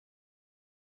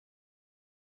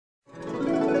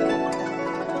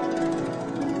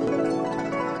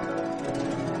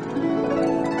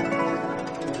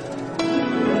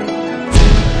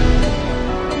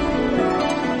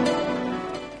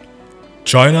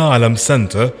China Alam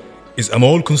Center is a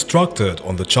mall constructed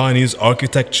on the Chinese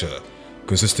architecture,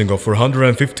 consisting of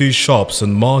 450 shops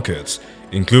and markets,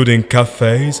 including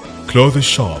cafes, clothes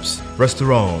shops,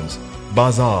 restaurants,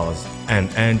 bazaars, and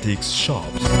antiques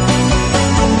shops.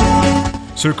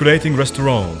 Circulating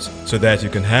restaurants so that you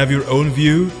can have your own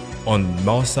view on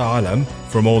Marsa Alam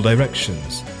from all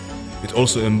directions. It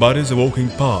also embodies a walking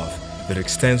path that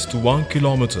extends to 1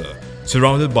 kilometer,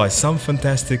 surrounded by some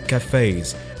fantastic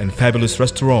cafes and fabulous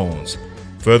restaurants.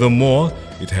 Furthermore,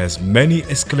 it has many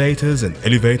escalators and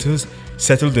elevators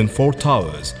settled in 4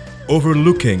 towers,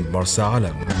 overlooking Marsa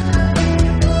Alam.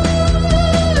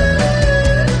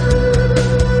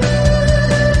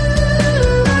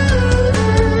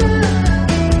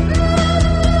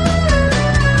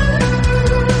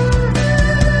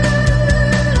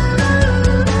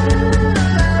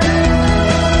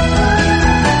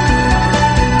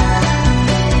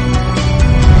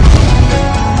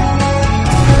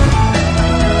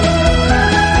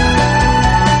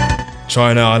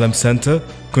 China Alam Center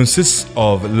consists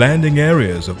of landing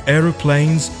areas of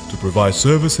aeroplanes to provide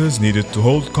services needed to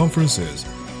hold conferences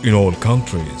in all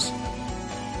countries.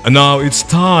 And now it's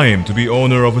time to be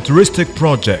owner of a touristic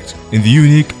project in the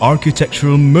unique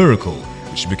architectural miracle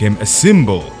which became a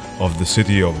symbol of the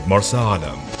city of Marsa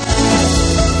Alam.